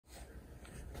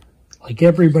Like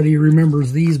everybody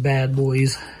remembers these bad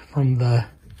boys from the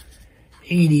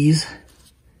 80s.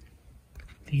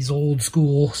 These old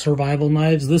school survival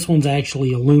knives. This one's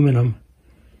actually aluminum,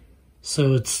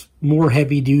 so it's more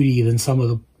heavy duty than some of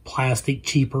the plastic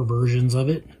cheaper versions of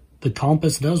it. The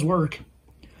compass does work.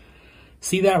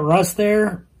 See that rust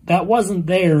there? That wasn't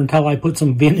there until I put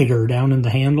some vinegar down in the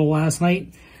handle last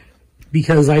night,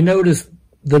 because I noticed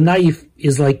the knife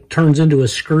is like turns into a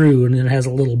screw and it has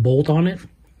a little bolt on it.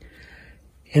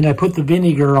 And I put the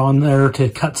vinegar on there to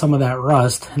cut some of that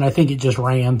rust, and I think it just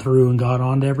ran through and got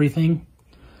onto everything.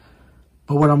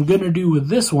 But what I'm going to do with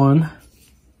this one,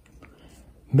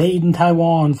 made in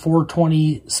Taiwan,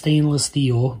 420 stainless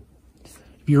steel.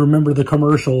 If you remember the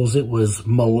commercials, it was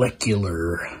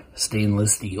molecular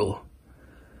stainless steel.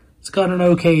 It's got an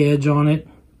okay edge on it.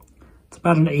 It's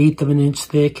about 1/8 of an inch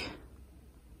thick.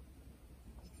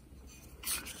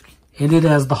 And it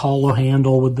has the hollow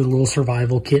handle with the little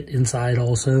survival kit inside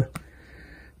also.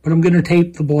 But I'm going to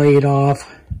tape the blade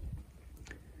off.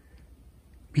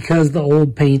 Because the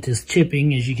old paint is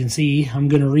chipping, as you can see, I'm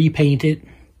going to repaint it.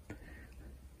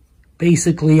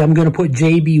 Basically, I'm going to put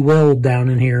JB Weld down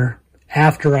in here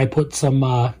after I put some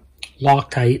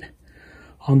Loctite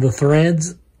on the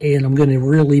threads. And I'm going to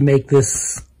really make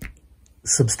this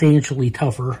substantially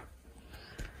tougher.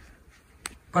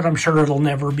 But I'm sure it'll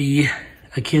never be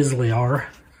a Kislyar.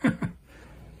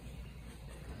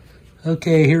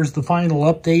 Okay, here's the final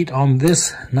update on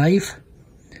this knife.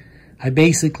 I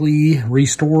basically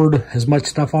restored as much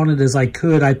stuff on it as I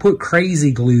could. I put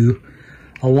crazy glue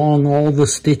along all the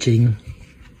stitching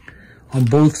on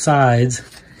both sides,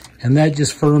 and that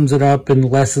just firms it up and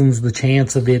lessens the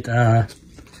chance of it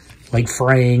like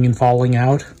fraying and falling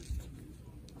out.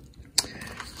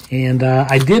 And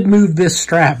I did move this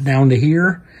strap down to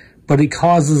here, but it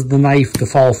causes the knife to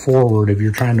fall forward if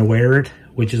you're trying to wear it,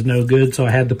 which is no good, so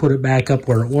I had to put it back up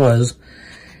where it was.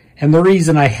 And the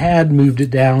reason I had moved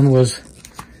it down was,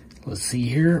 let's see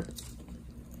here,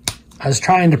 I was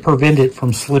trying to prevent it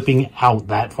from slipping out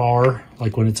that far,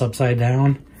 like when it's upside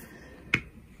down.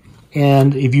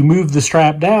 And if you move the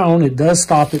strap down, it does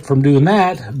stop it from doing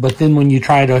that, but then when you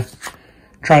try to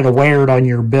wear it on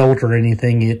your belt or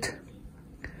anything,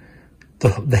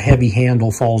 the heavy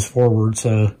handle falls forward,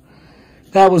 so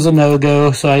that was a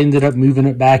no-go, so I ended up moving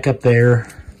it back up there.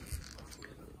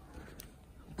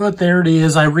 But there it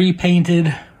is. I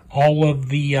repainted all of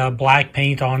the black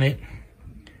paint on it.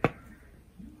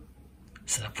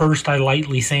 So first I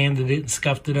lightly sanded it and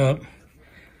scuffed it up.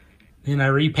 Then I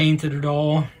repainted it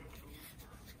all.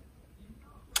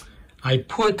 I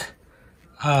put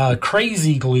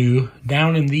crazy glue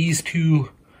down in these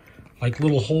two like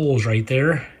little holes right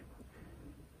there.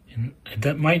 And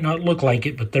that might not look like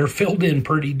it, but they're filled in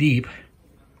pretty deep.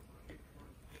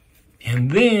 And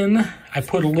then I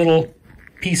put a little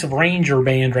piece of Ranger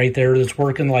band right there that's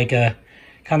working like a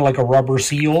kind of like a rubber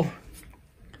seal.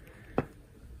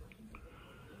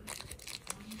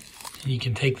 You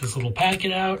can take this little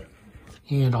packet out,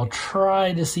 and I'll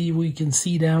try to see if we can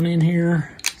see down in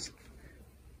here.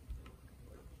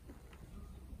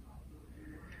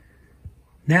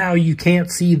 Now you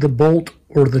can't see the bolt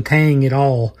or the tang at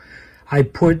all. I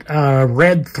put a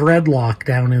red thread lock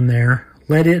down in there,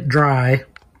 let it dry,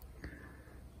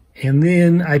 and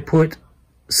then I put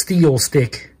steel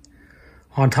stick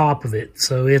on top of it.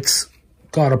 So it's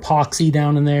got epoxy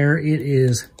down in there. It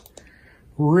is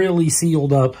really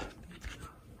sealed up,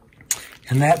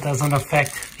 and that doesn't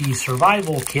affect the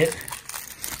survival kit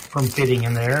from fitting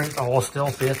in there. It all still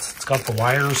fits. It's got the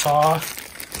wire saw,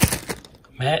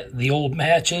 the old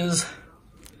matches,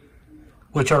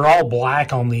 which are all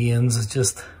black on the ends. It's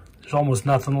just, there's almost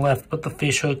nothing left but the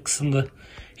fish hooks and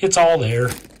it's all there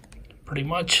pretty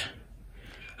much.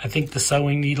 I think the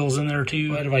sewing needle's in there too,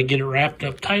 but if I get it wrapped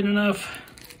up tight enough,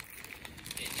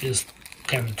 it just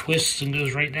kind of twists and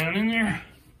goes right down in there.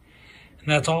 And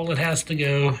that's all it has to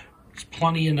go. It's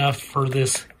plenty enough for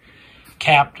this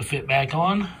cap to fit back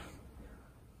on.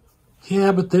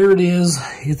 Yeah, but there it is.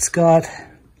 It's got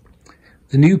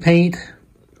the new paint.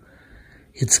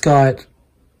 It's got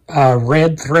a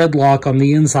red thread lock on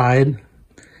the inside.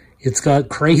 It's got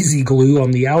crazy glue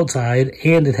on the outside,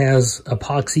 and it has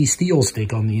epoxy steel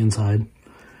stick on the inside.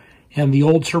 And the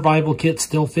old survival kit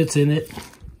still fits in it.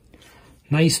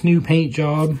 Nice new paint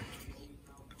job.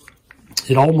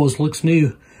 It almost looks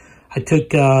new. I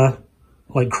took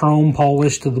like chrome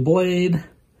polish to the blade,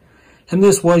 and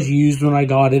this was used when I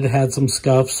got it. It had some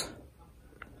scuffs.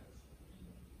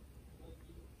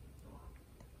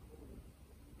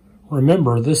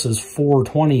 Remember, this is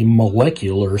 420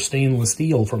 molecular stainless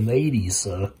steel from the 80s,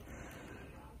 so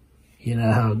you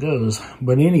know how it goes.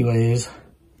 But anyways,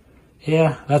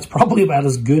 yeah, that's probably about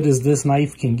as good as this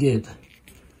knife can get.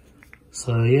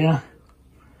 So yeah,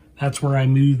 that's where I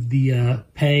moved the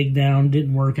peg down.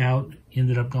 Didn't work out.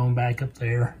 Ended up going back up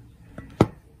there.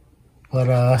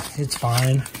 But it's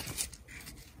fine.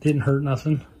 Didn't hurt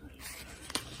nothing.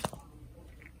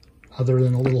 Other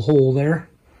than a little hole there.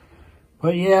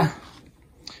 But yeah,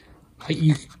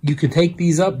 you could take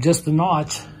these up just a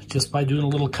notch just by doing a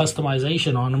little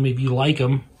customization on them if you like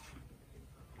them.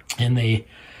 And they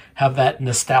have that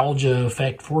nostalgia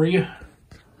effect for you.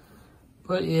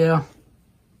 But yeah,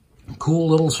 cool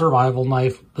little survival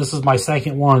knife. This is my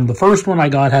second one. The first one I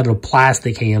got had a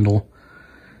plastic handle.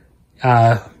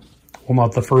 Well,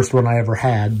 not the first one I ever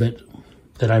had, but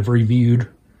that I've reviewed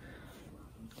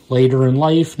later in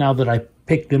life, now that I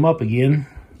picked them up again.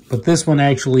 But this one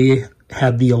actually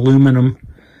had the aluminum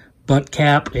butt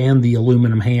cap and the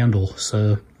aluminum handle,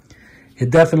 so it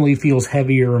definitely feels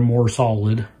heavier and more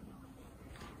solid.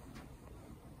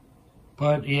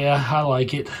 But yeah, I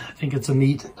like it. I think it's a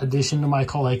neat addition to my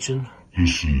collection.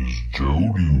 This is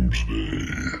Joe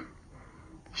Doomsday,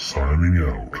 signing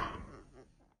out.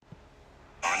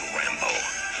 On Rambo,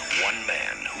 one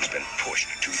man who's been pushed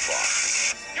too far.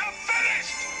 You're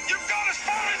finished! You've gone as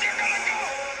far as you're gonna go!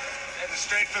 Heading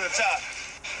straight for the top.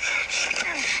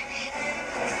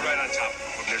 Right on top.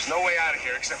 Look, there's no way out of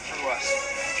here except through us.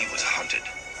 He was hunted.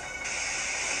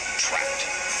 Trapped.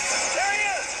 There he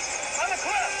is! On the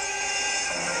cliff!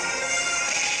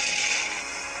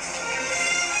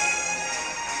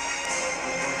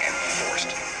 And forced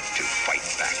to fight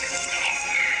back.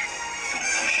 Don't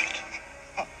push it.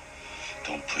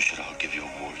 Don't push it. I'll give you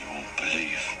a war you won't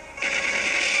believe.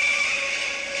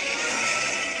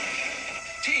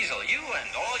 Teasel, you and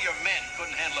all your men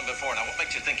couldn't handle him before. Now, what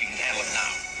makes you think you can handle him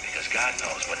now? Because God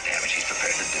knows what damage he's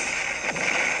prepared to do.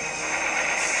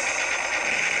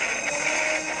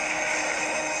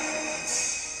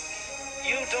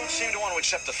 You don't seem to want to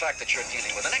accept the fact that you're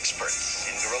dealing with an expert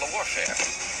in guerrilla warfare.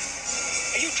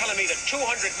 Are you telling me that 200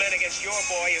 men against your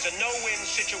boy is a no-win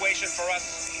situation for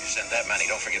us? You send that many,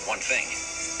 don't forget one thing.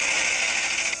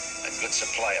 A good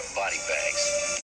supply of body bags.